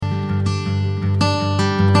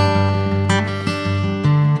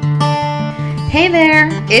Hey there,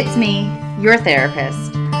 it's me, your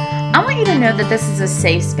therapist. I want you to know that this is a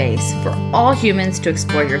safe space for all humans to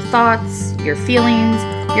explore your thoughts, your feelings,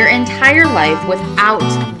 your entire life without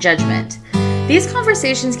judgment. These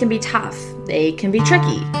conversations can be tough, they can be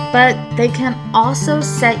tricky, but they can also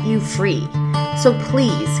set you free. So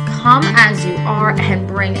please come as you are and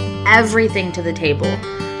bring everything to the table.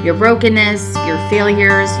 Your brokenness, your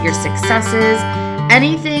failures, your successes,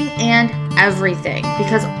 anything and everything,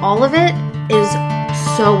 because all of it is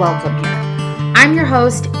so welcome here. I'm your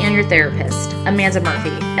host and your therapist, Amanda Murphy,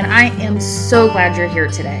 and I am so glad you're here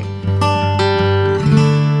today.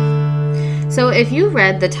 So if you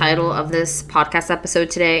read the title of this podcast episode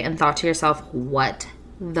today and thought to yourself, what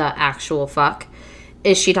the actual fuck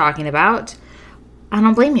is she talking about? I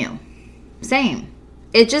don't blame you. Same.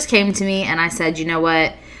 It just came to me and I said, you know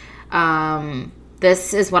what?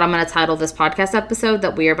 This is what I'm going to title this podcast episode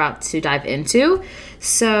that we are about to dive into.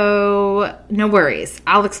 So no worries.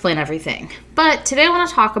 I'll explain everything. But today I want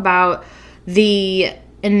to talk about the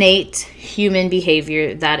innate human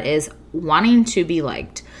behavior that is wanting to be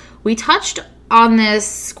liked. We touched on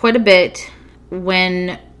this quite a bit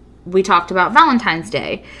when we talked about Valentine's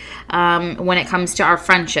Day, when it comes to our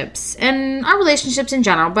friendships and our relationships in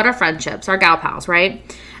general, but our friendships, our gal pals, right?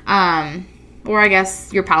 Or I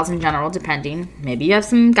guess your pals in general, depending. Maybe you have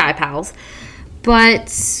some guy pals.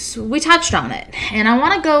 But we touched on it. And I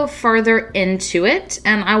want to go further into it.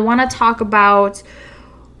 And I want to talk about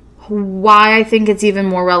why I think it's even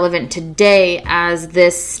more relevant today as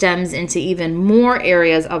this stems into even more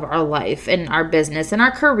areas of our life and our business and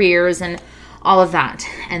our careers and all of that.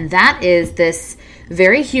 And that is this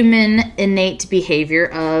very human innate behavior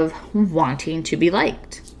of wanting to be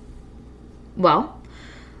liked. Well,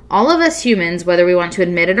 all of us humans, whether we want to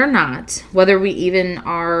admit it or not, whether we even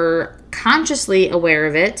are consciously aware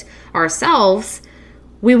of it ourselves,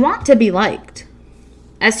 we want to be liked.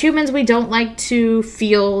 As humans, we don't like to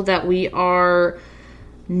feel that we are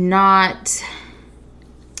not,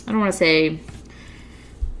 I don't want to say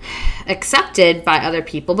accepted by other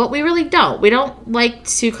people, but we really don't. We don't like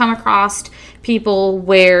to come across people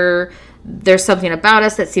where there's something about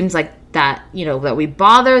us that seems like that, you know, that we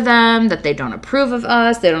bother them, that they don't approve of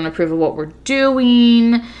us, they don't approve of what we're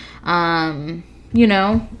doing, you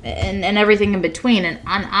know, and everything in between. And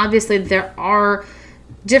obviously there are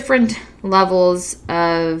different levels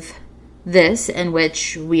of this in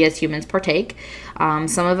which we as humans partake.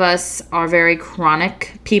 Some of us are very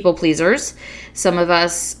chronic people pleasers. Some of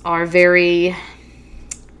us are very,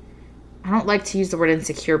 I don't like to use the word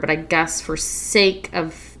insecure, but I guess for sake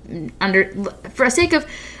of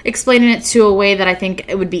explaining it to a way that I think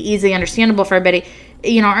it would be easily understandable for everybody,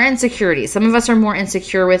 you know, our insecurities. Some of us are more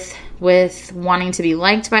insecure with wanting to be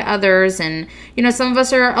liked by others, and, you know, some of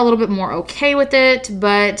us are a little bit more okay with it,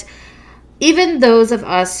 but even those of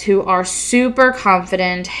us who are super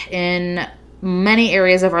confident in many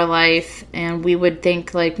areas of our life, and we would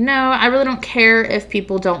think like, no, I really don't care if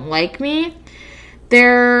people don't like me,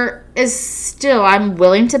 there is still, I'm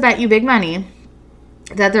willing to bet you big money,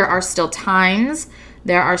 that there are still times,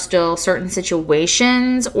 there are still certain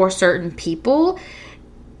situations or certain people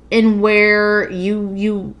in where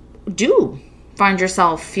you do find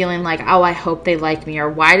yourself feeling like, oh, I hope they like me, or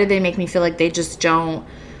why do they make me feel like they just don't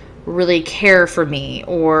really care for me,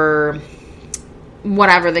 or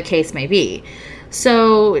whatever the case may be.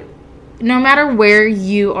 So no matter where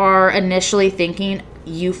you are initially thinking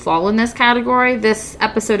you fall in this category, this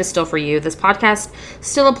episode is still for you. This podcast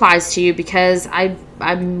still applies to you, because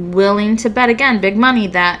I'm willing to bet, again, big money,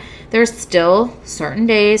 that there's still certain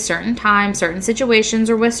days, certain times, certain situations,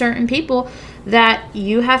 or with certain people that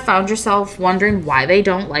you have found yourself wondering why they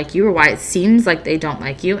don't like you, or why it seems like they don't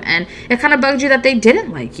like you, and it kind of bugged you that they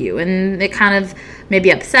didn't like you, and it kind of maybe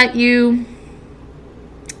upset you,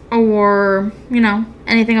 or, you know,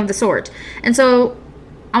 anything of the sort. And so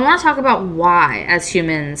I want to talk about why, as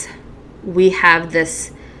humans, we have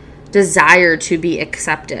this desire to be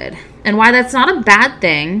accepted, and why that's not a bad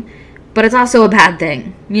thing, but it's also a bad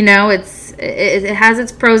thing. You know, it has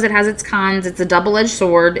its pros, it has its cons, it's a double-edged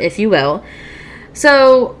sword, if you will.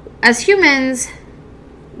 So as humans,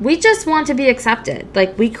 we just want to be accepted.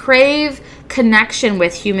 Like, we crave connection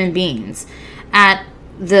with human beings at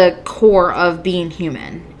the core of being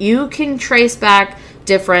human. You can trace back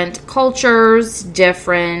different cultures,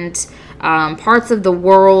 different parts of the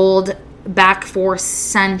world back for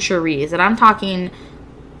centuries. And I'm talking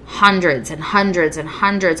hundreds and hundreds and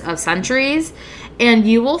hundreds of centuries. And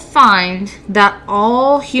you will find that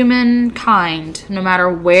all humankind, no matter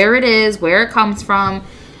where it is, where it comes from,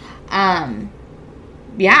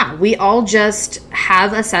 we all just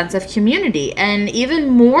have a sense of community. And even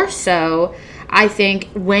more so, I think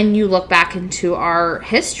when you look back into our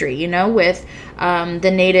history, you know, with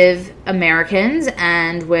the Native Americans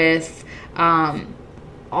and with I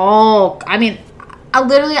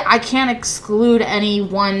can't exclude any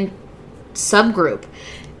one subgroup.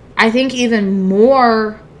 I think even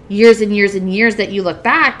more years and years and years that you look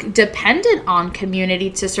back depended on community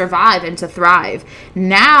to survive and to thrive.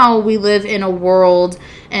 Now we live in a world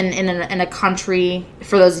and in a country,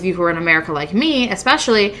 for those of you who are in America like me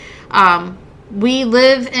especially, we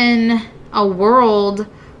live in a world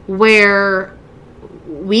where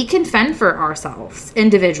we can fend for ourselves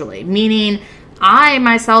individually, meaning I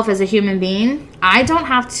myself as a human being, I don't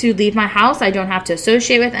have to leave my house. I don't have to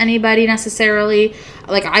associate with anybody necessarily.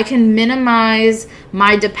 Like, I can minimize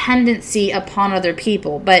my dependency upon other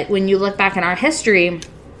people. But when you look back in our history,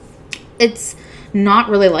 it's not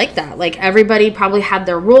really like that. Like, everybody probably had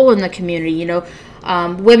their role in the community, you know,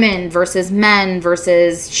 women versus men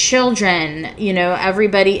versus children, you know,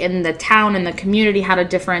 everybody in the town and the community had a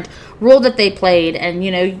different role that they played. And,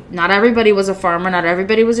 you know, not everybody was a farmer, not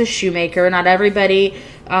everybody was a shoemaker, not everybody,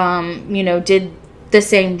 you know, did the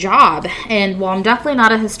same job. And while I'm definitely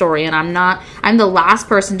not a historian, I'm the last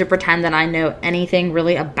person to pretend that I know anything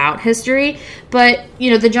really about history. But,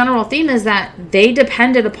 you know, the general theme is that they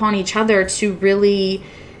depended upon each other to really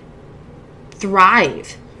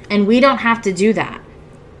thrive. And we don't have to do that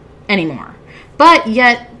anymore. But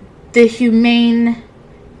yet the human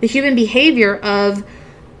behavior of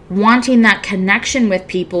wanting that connection with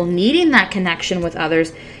people, needing that connection with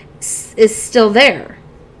others is still there.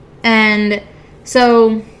 And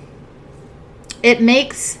so it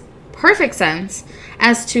makes perfect sense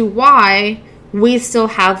as to why we still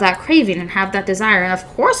have that craving and have that desire. And of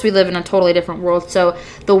course we live in a totally different world. So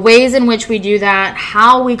the ways in which we do that,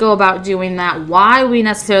 how we go about doing that, why we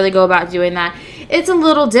necessarily go about doing that, it's a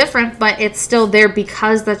little different, but it's still there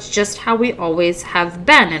because that's just how we always have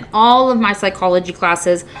been. In all of my psychology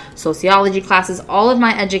classes, sociology classes, all of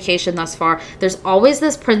my education thus far, there's always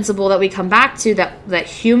this principle that we come back to that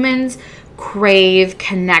humans crave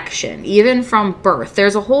connection, even from birth.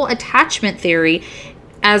 There's a whole attachment theory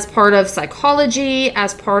as part of psychology,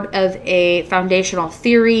 as part of a foundational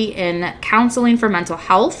theory in counseling for mental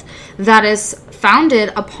health that is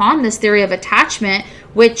founded upon this theory of attachment,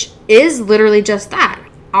 which is literally just that,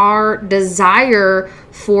 our desire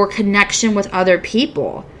for connection with other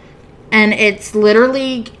people. And it's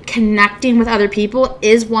literally connecting with other people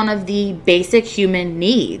is one of the basic human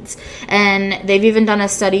needs. And they've even done a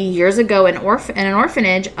study years ago in an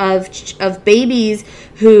orphanage of babies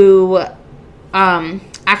who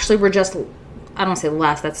actually were just, I don't want to say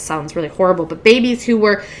left, that sounds really horrible, but babies who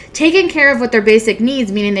were taken care of with their basic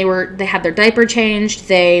needs, meaning they had their diaper changed,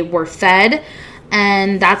 they were fed,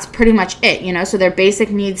 and that's pretty much it, you know. So their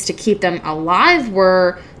basic needs to keep them alive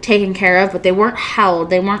were taken care of, but they weren't held,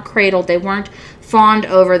 they weren't cradled, they weren't fawned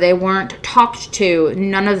over, they weren't talked to,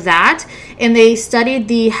 none of that. And they studied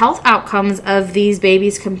the health outcomes of these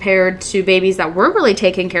babies compared to babies that were really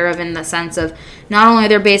taken care of, in the sense of not only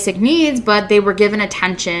their basic needs, but they were given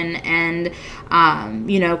attention and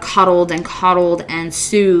you know, cuddled and coddled and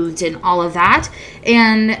soothed and all of that.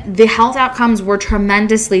 And the health outcomes were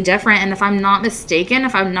tremendously different. And if I'm not mistaken,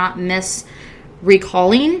 if I'm not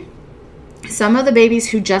recalling, some of the babies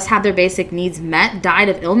who just had their basic needs met died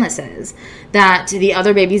of illnesses that the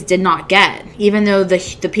other babies did not get, even though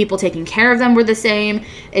the people taking care of them were the same.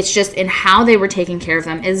 It's just in how they were taking care of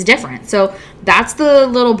them is different. So that's the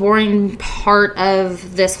little boring part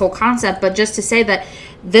of this whole concept. But just to say that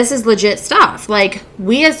this is legit stuff. Like,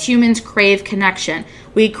 we as humans crave connection.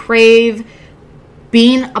 We crave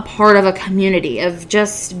being a part of a community, of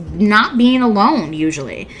just not being alone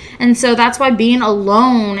usually. And so that's why being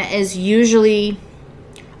alone is usually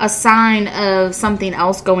a sign of something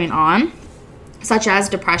else going on, such as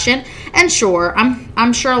depression. And sure,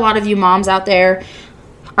 I'm sure a lot of you moms out there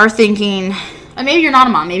are thinking, and maybe you're not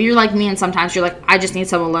a mom, maybe you're like me and sometimes you're like, I just need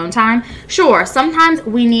some alone time. Sure, sometimes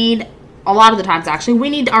we need, a lot of the times actually, we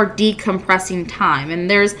need our decompressing time. And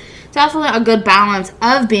there's definitely a good balance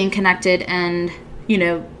of being connected and, you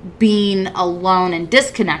know, being alone and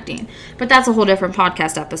disconnecting. But that's a whole different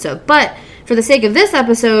podcast episode. But for the sake of this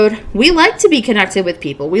episode, we like to be connected with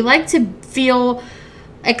people. We like to feel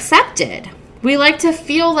accepted. We like to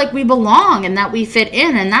feel like we belong and that we fit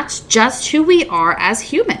in. And that's just who we are as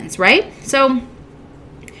humans, right? So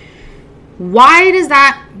why does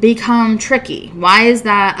that become tricky? Why is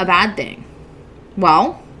that a bad thing?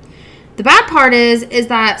 Well, the bad part is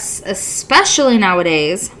that especially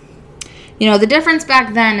nowadays, you know, the difference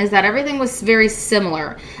back then is that everything was very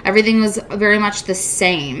similar. Everything was very much the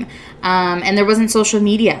same. And there wasn't social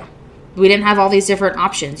media. We didn't have all these different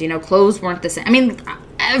options. Clothes weren't the same. I mean,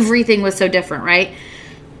 everything was so different, right?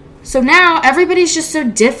 So now everybody's just so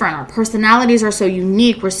different. Our personalities are so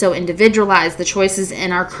unique. We're so individualized. The choices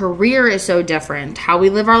in our career is so different. How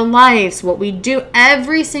we live our lives, what we do,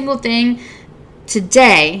 every single thing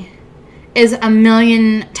today is a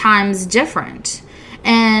million times different.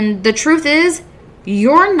 And the truth is,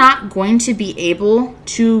 you're not going to be able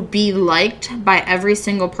to be liked by every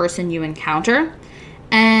single person you encounter.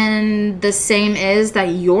 And the same is that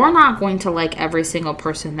you're not going to like every single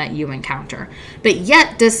person that you encounter. But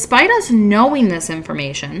yet, despite us knowing this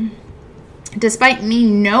information, despite me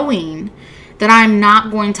knowing that I'm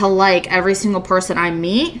not going to like every single person I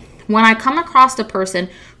meet, when I come across a person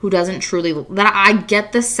who doesn't truly, that I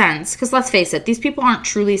get the sense, because let's face it, these people aren't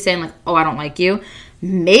truly saying like, oh, I don't like you.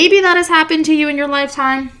 Maybe that has happened to you in your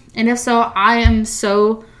lifetime. And if so,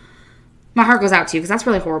 my heart goes out to you, because that's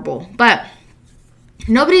really horrible. But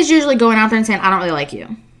nobody's usually going out there and saying, I don't really like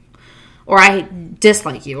you, or I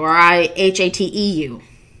dislike you, or I hate you.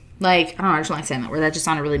 Like, I don't know, I just don't like saying that word. That just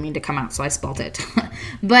sounded really mean to come out, so I spelt it.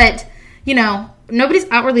 But, nobody's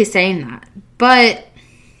outwardly saying that. But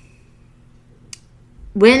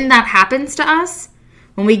when that happens to us,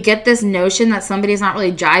 when we get this notion that somebody's not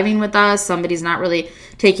really jiving with us, somebody's not really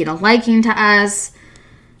taking a liking to us,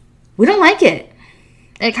 we don't like it.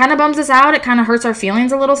 It kind of bums us out. It kind of hurts our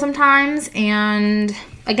feelings a little sometimes. And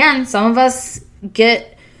again, some of us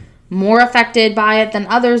get more affected by it than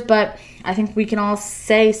others, but I think we can all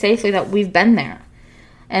say safely that we've been there.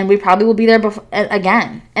 And we probably will be there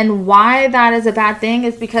again. And why that is a bad thing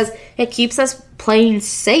is because it keeps us playing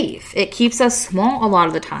safe. It keeps us small a lot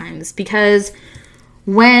of the times. Because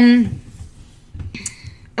and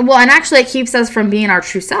actually it keeps us from being our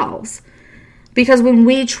true selves. Because when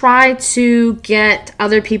we try to get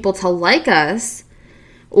other people to like us,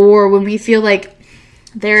 or when we feel like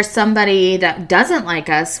there's somebody that doesn't like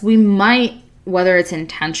us, we might, whether it's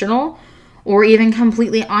intentional or even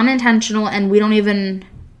completely unintentional, and we don't even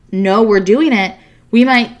know we're doing it, we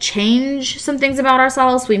might change some things about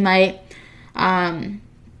ourselves. We might, and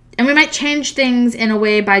we might change things in a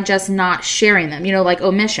way by just not sharing them, like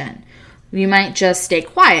omission. You might just stay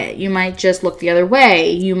quiet. You might just look the other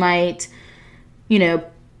way. You might,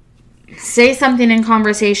 say something in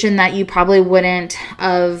conversation that you probably wouldn't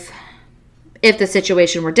have if the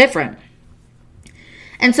situation were different.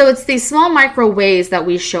 And so it's these small micro ways that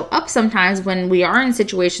we show up sometimes when we are in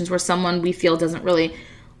situations where someone we feel doesn't really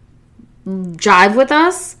jive with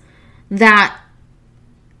us, that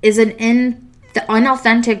is the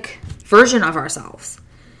unauthentic version of ourselves.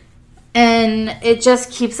 And it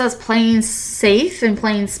just keeps us playing safe and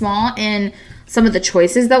playing small in some of the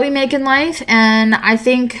choices that we make in life. And I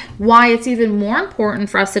think why it's even more important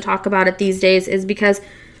for us to talk about it these days is because,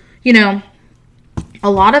 a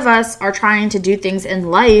lot of us are trying to do things in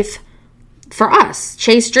life for us,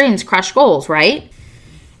 chase dreams, crush goals, right?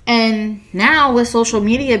 And now with social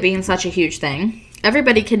media being such a huge thing,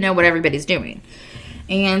 everybody can know what everybody's doing.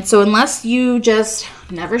 And so unless you just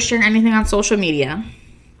never share anything on social media,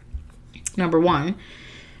 number one,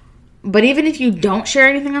 but even if you don't share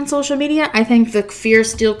anything on social media, I think the fear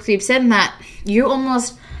still creeps in that you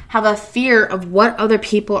almost have a fear of what other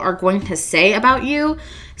people are going to say about you,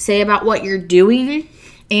 say about what you're doing,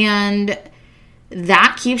 and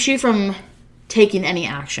that keeps you from taking any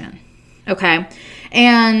action, okay?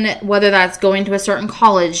 And whether that's going to a certain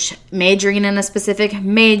college, majoring in a specific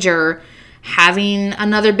major, having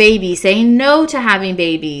another baby, saying no to having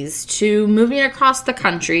babies, to moving across the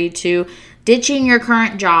country, to ditching your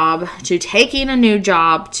current job, to taking a new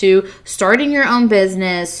job, to starting your own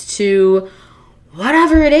business, to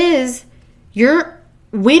whatever it is,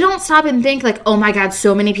 we don't stop and think like, oh my God,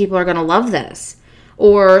 so many people are going to love this.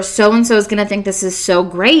 Or so-and-so is going to think this is so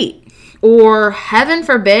great. Or heaven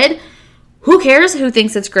forbid, who cares who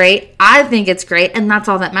thinks it's great? I think it's great, and that's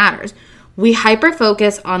all that matters. We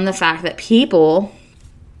hyper-focus on the fact that people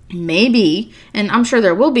maybe, and I'm sure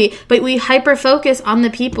there will be, but we hyper-focus on the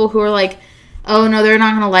people who are like, oh no, they're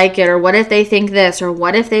not going to like it, or what if they think this, or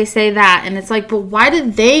what if they say that? And it's like, but why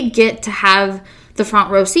did they get to have the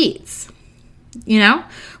front row seats?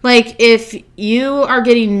 Like if you are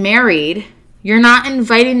getting married, you're not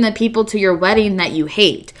inviting the people to your wedding that you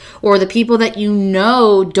hate, or the people that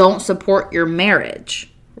don't support your marriage,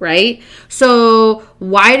 right? So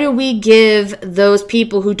why do we give those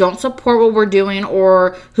people who don't support what we're doing,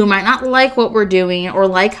 or who might not like what we're doing, or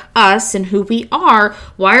like us and who we are,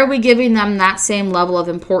 why are we giving them that same level of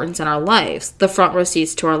importance in our lives, the front row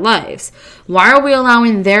seats to our lives? Why are we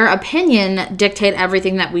allowing their opinion dictate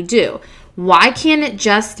everything that we do? Why can't it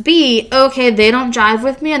just be, okay, they don't jive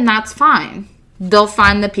with me and that's fine? They'll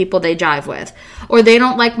find the people they jive with. Or they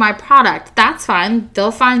don't like my product. That's fine.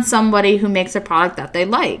 They'll find somebody who makes a product that they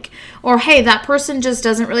like. Or, hey, that person just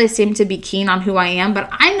doesn't really seem to be keen on who I am, but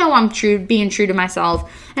I know I'm being true to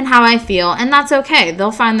myself and how I feel, and that's okay.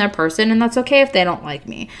 They'll find their person, and that's okay if they don't like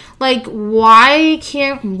me. Like, why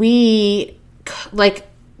can't we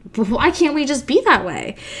just be that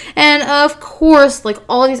way? And of course, like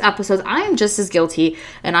all of these episodes, I am just as guilty,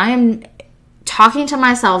 and I am talking to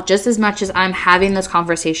myself just as much as I'm having this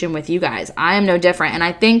conversation with you guys. I am no different. And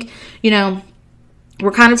I think,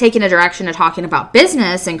 we're kind of taking a direction of talking about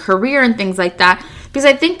business and career and things like that, because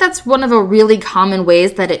I think that's one of the really common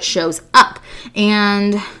ways that it shows up.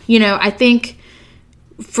 And, I think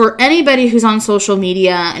for anybody who's on social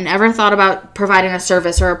media and ever thought about providing a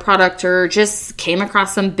service or a product, or just came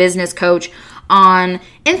across some business coach on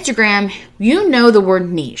Instagram, you know the word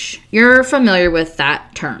niche. You're familiar with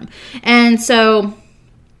that term. And so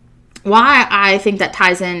why I think that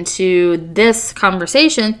ties into this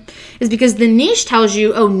conversation is because the niche tells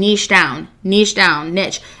you, oh, niche down,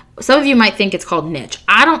 niche. Some of you might think it's called niche.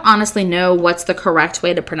 I don't honestly know what's the correct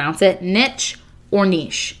way to pronounce it, niche or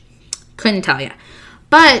niche. Couldn't tell you.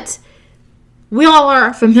 But we all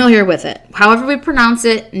are familiar with it. However we pronounce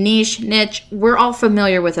it, niche, we're all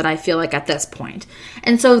familiar with it, I feel like, at this point.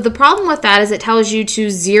 And so the problem with that is it tells you to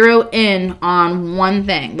zero in on one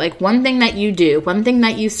thing. Like one thing that you do, one thing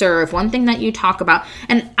that you serve, one thing that you talk about.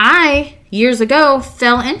 And I, years ago,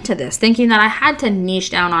 fell into this, thinking that I had to niche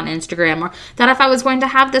down on Instagram, or that if I was going to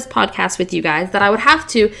have this podcast with you guys, that I would have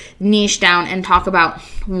to niche down and talk about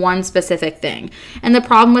one specific thing. And the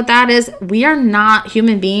problem with that is we are not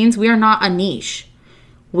human beings. We are not a niche.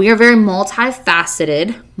 We are very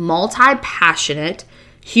multifaceted, multi-passionate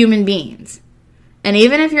human beings. And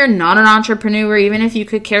even if you're not an entrepreneur, even if you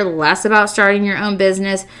could care less about starting your own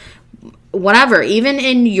business, whatever, even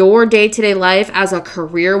in your day-to-day life as a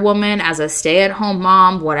career woman, as a stay-at-home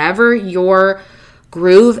mom, whatever your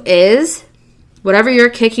groove is, whatever you're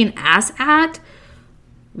kicking ass at,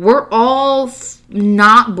 we're all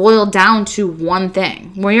not boiled down to one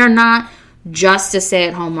thing. We are not just a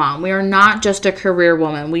stay-at-home mom. We are not just a career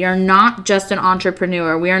woman. We are not just an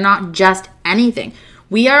entrepreneur. We are not just anything.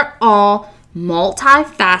 We are all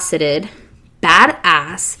multifaceted,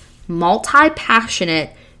 badass,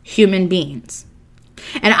 multi-passionate human beings.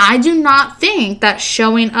 And I do not think that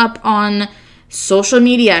showing up on social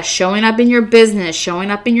media, showing up in your business,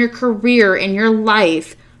 showing up in your career, in your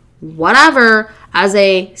life, whatever, as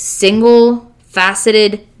a single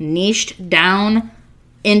faceted, niched down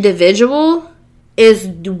individual is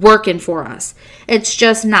working for us. It's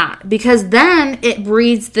just not. Because then it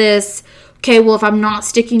breeds this, okay, well, if I'm not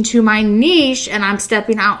sticking to my niche and I'm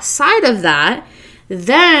stepping outside of that,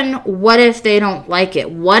 then what if they don't like it?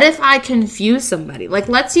 What if I confuse somebody? Like,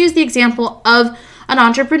 let's use the example of an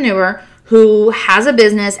entrepreneur who has a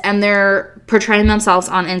business and they're portraying themselves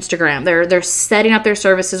on Instagram. They're setting up their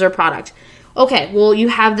services or product. Okay, well, you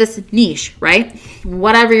have this niche, right?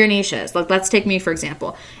 Whatever your niche is. Like, let's take me, for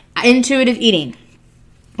example. Intuitive eating.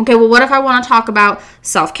 Okay, well, what if I want to talk about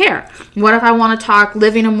self-care? What if I want to talk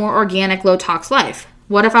living a more organic, low-tox life?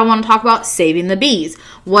 What if I want to talk about saving the bees?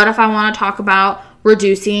 What if I want to talk about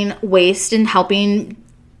reducing waste and helping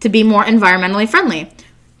to be more environmentally friendly?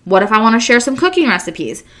 What if I want to share some cooking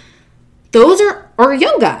recipes? Those are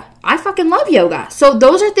yoga. I fucking love yoga. So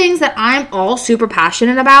those are things that I'm all super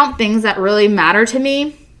passionate about, things that really matter to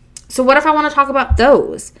me. So what if I want to talk about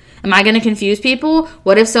those? Am I going to confuse people?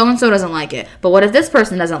 What if so-and-so doesn't like it? But what if this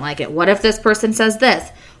person doesn't like it? What if this person says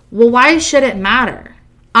this? Well, why should it matter?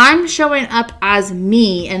 I'm showing up as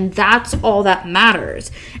me, and that's all that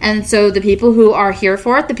matters. And so the people who are here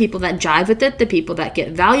for it, the people that jive with it, the people that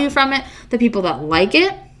get value from it, the people that like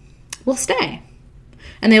it, will stay.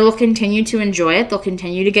 And they will continue to enjoy it. They'll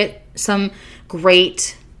continue to get some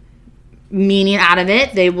great meaning out of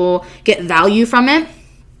it. They will get value from it.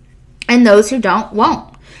 And those who don't,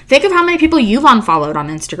 won't. Think of how many people you've unfollowed on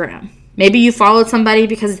Instagram. Maybe you followed somebody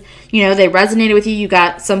because, they resonated with you, you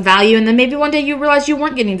got some value, and then maybe one day you realized you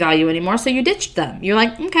weren't getting value anymore, so you ditched them. You're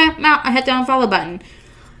like, okay, I'm out. I hit the unfollow button.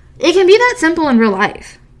 It can be that simple in real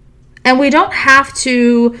life. And we don't have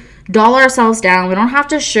to dull ourselves down. We don't have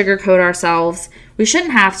to sugarcoat ourselves. We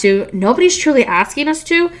shouldn't have to. Nobody's truly asking us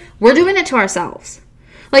to. We're doing it to ourselves.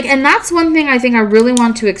 And that's one thing I think I really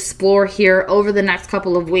want to explore here over the next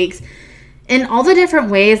couple of weeks, in all the different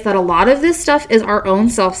ways that a lot of this stuff is our own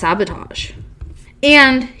self-sabotage.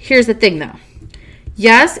 And here's the thing, though.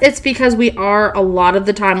 Yes, it's because we are a lot of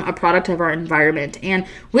the time a product of our environment. And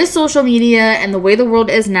with social media and the way the world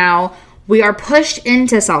is now, we are pushed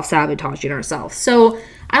into self-sabotaging ourselves. So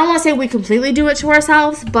I don't want to say we completely do it to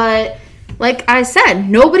ourselves, but like I said,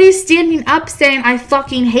 nobody's standing up saying, I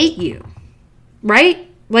fucking hate you. Right?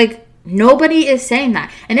 Like, nobody is saying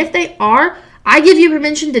that. And if they are, I give you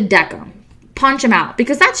permission to deck them. Punch them out,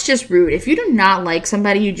 because that's just rude. If you do not like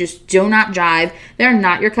somebody, you just do not jive, they're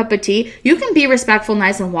not your cup of tea, you can be respectful,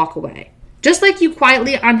 nice, and walk away. Just like you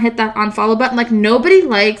quietly hit that unfollow button. Like, nobody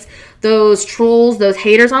likes those trolls, those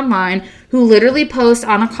haters online who literally post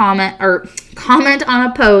on a comment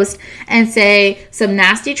on a post and say some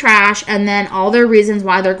nasty trash and then all their reasons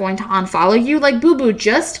why they're going to unfollow you. Like, boo-boo,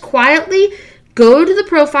 just quietly go to the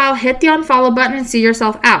profile, hit the unfollow button, and see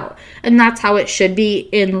yourself out. And that's how it should be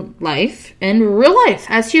in life, in real life,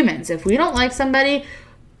 as humans. If we don't like somebody,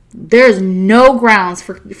 there's no grounds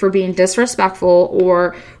for being disrespectful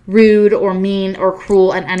or rude or mean or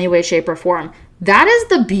cruel in any way, shape, or form. That is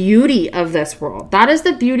the beauty of this world. That is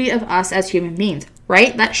the beauty of us as human beings,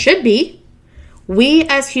 right? That should be. We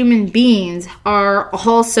as human beings are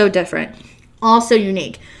all so different, all so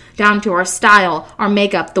unique. Down to our style, our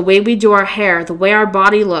makeup, the way we do our hair, the way our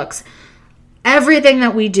body looks, everything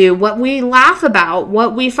that we do, what we laugh about,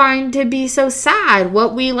 what we find to be so sad,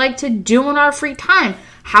 what we like to do in our free time,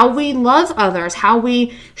 how we love others, how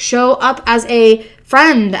we show up as a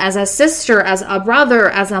friend, as a sister, as a brother,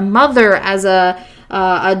 as a mother, as a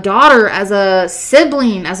daughter, as a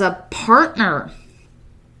sibling, as a partner.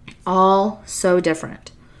 All so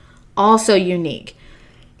different, all so unique.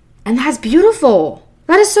 And that's beautiful.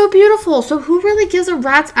 That is so beautiful. So who really gives a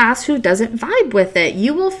rat's ass who doesn't vibe with it?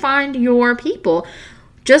 You will find your people.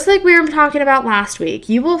 Just like we were talking about last week,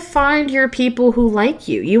 you will find your people who like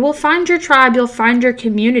you. You will find your tribe. You'll find your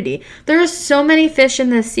community. There are so many fish in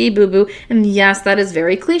the sea, boo-boo. And yes, that is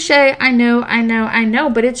very cliche. I know,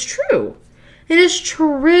 but it's true. It is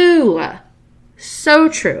true. So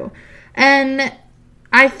true. And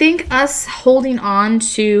I think us holding on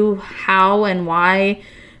to how and why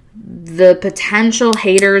the potential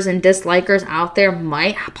haters and dislikers out there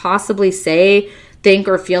might possibly say, think,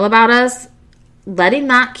 or feel about us, letting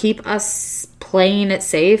that keep us playing it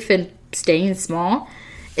safe and staying small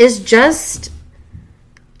is just,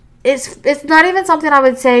 it's not even something I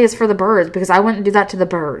would say is for the birds, because I wouldn't do that to the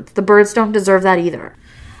birds. The birds don't deserve that either.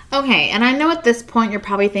 Okay, and I know at this point you're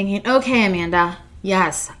probably thinking, okay, Amanda,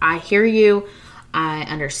 yes, I hear you, I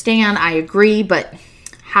understand, I agree, but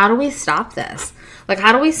how do we stop this? Like,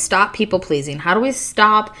 how do we stop people pleasing? How do we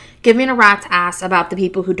stop giving a rat's ass about the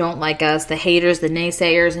people who don't like us, the haters, the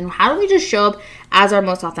naysayers, and how do we just show up as our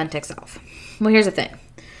most authentic self? Well, here's the thing.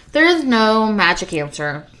 There is no magic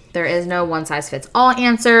answer. There is no one-size-fits-all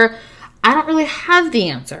answer. I don't really have the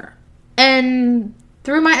answer. And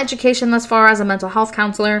through my education thus far as a mental health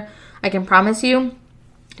counselor, I can promise you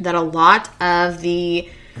that a lot of the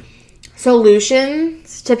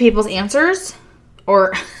solutions to people's answers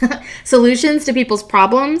or solutions to people's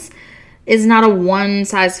problems is not a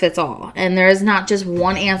one-size-fits-all. And there is not just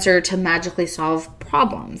one answer to magically solve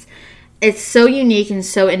problems. It's so unique and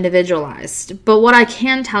so individualized. But what I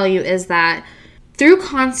can tell you is that through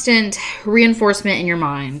constant reinforcement in your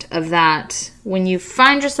mind of that, when you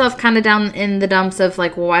find yourself kind of down in the dumps of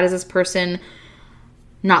like, well, why does this person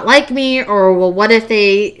not like me? Or, well, what if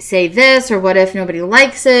they say this? Or what if nobody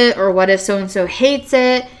likes it? Or what if so-and-so hates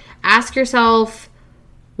it? Ask yourself,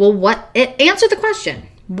 well, answer the question.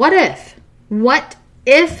 What if? What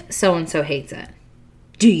if so-and-so hates it?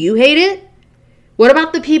 Do you hate it? What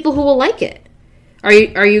about the people who will like it? Are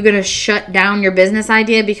you going to shut down your business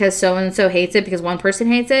idea because so-and-so hates it because one person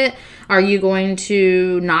hates it? Are you going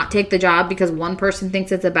to not take the job because one person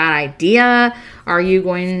thinks it's a bad idea? Are you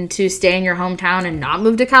going to stay in your hometown and not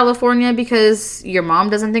move to California because your mom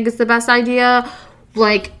doesn't think it's the best idea?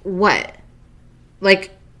 Like, what?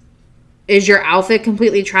 Like, is your outfit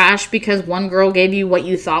completely trash because one girl gave you what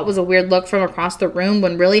you thought was a weird look from across the room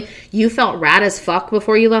when really you felt rad as fuck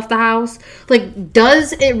before you left the house? Like,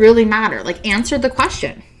 does it really matter? Like, answer the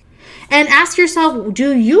question. And ask yourself,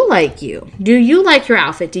 do you like you? Do you like your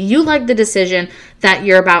outfit? Do you like the decision that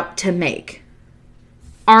you're about to make?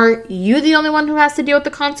 Are you the only one who has to deal with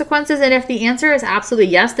the consequences? And if the answer is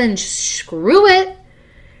absolutely yes, then screw it.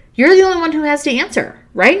 You're the only one who has to answer,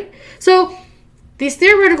 right? So these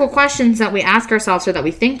theoretical questions that we ask ourselves or that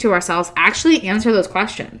we think to ourselves, actually answer those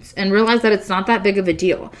questions and realize that it's not that big of a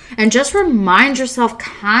deal. And just remind yourself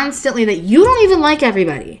constantly that you don't even like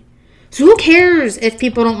everybody. So who cares if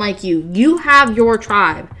people don't like you? You have your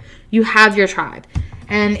tribe. You have your tribe.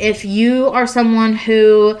 And if you are someone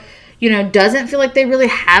who, doesn't feel like they really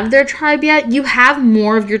have their tribe yet, you have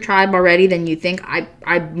more of your tribe already than you think.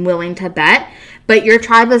 I'm willing to bet. But your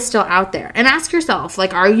tribe is still out there. And ask yourself,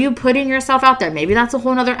 like, are you putting yourself out there? Maybe that's a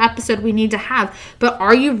whole nother episode we need to have. But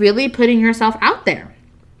are you really putting yourself out there?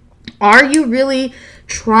 Are you really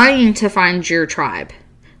trying to find your tribe?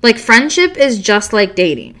 Like, friendship is just like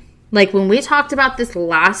dating. Like, when we talked about this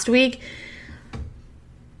last week,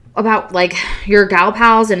 about like your gal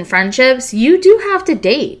pals and friendships, you do have to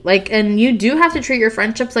date, like, and you do have to treat your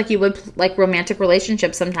friendships like you would like romantic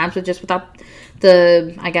relationships sometimes, with just without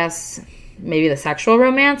the, I guess, maybe the sexual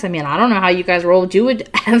romance. I mean, I don't know how you guys roll, do it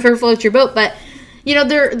ever float your boat, but you know,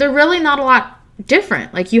 they're really not a lot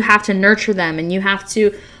different. Like, you have to nurture them, and you have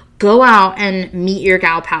to go out and meet your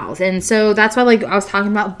gal pals. And so that's why, like, I was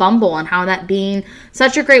talking about Bumble and how that being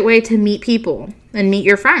such a great way to meet people and meet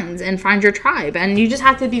your friends and find your tribe. And you just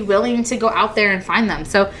have to be willing to go out there and find them.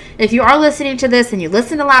 So if you are listening to this and you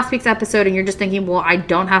listened to last week's episode and you're just thinking, well, I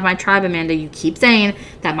don't have my tribe, Amanda, you keep saying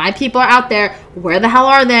that my people are out there. Where the hell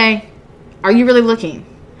are they? Are you really looking?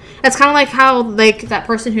 It's kind of like how, like, that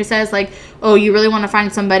person who says, like, oh, you really want to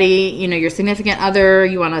find somebody, you know, your significant other,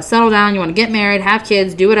 you want to settle down, you want to get married, have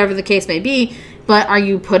kids, do whatever the case may be, but are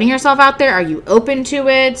you putting yourself out there? Are you open to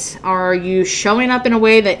it? Are you showing up in a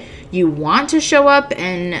way that you want to show up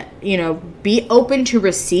and, you know, be open to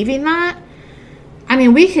receiving that? I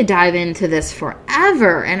mean, we could dive into this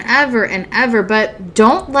forever and ever and ever, but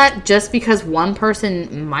don't let just because one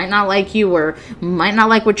person might not like you or might not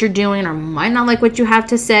like what you're doing or might not like what you have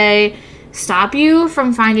to say stop you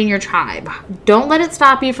from finding your tribe. Don't let it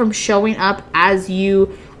stop you from showing up as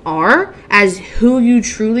you are, as who you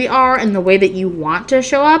truly are, and the way that you want to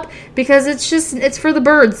show up, because it's for the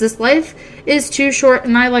birds. This life is too short,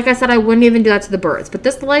 and like I said, I wouldn't even do that to the birds, but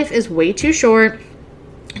this life is way too short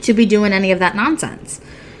to be doing any of that nonsense.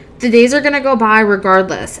 The days are going to go by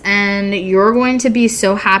regardless, and you're going to be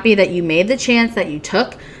so happy that you made the chance, that you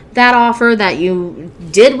took that offer, that you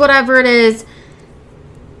did whatever it is.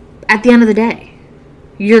 At the end of the day,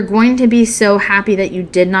 you're going to be so happy that you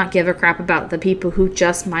did not give a crap about the people who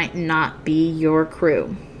just might not be your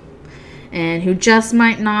crew, and who just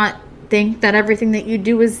might not think that everything that you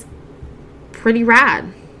do is pretty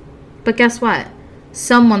rad. But guess what?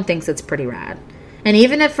 Someone thinks it's pretty rad. And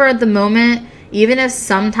even if for the moment, even if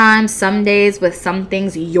sometimes, some days with some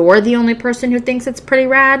things, you're the only person who thinks it's pretty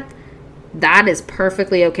rad, that is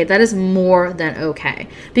perfectly okay. That is more than okay.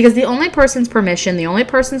 Because the only person's permission, the only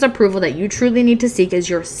person's approval that you truly need to seek is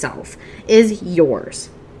yourself, is yours.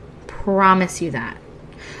 Promise you that.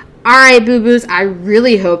 All right, boo-boos, I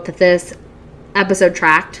really hope that this episode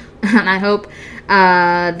tracked. And I hope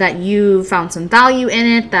that you found some value in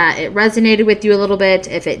it, that it resonated with you a little bit.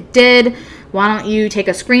 If it did, why don't you take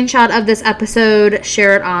a screenshot of this episode,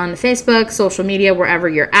 share it on Facebook, social media, wherever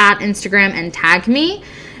you're at, Instagram, and tag me.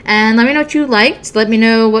 And let me know what you liked. Let me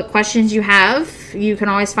know what questions you have. You can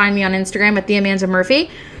always find me on Instagram at @theAmandaMurphy.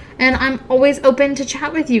 And I'm always open to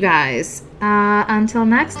chat with you guys. Until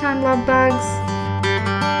next time, love bugs.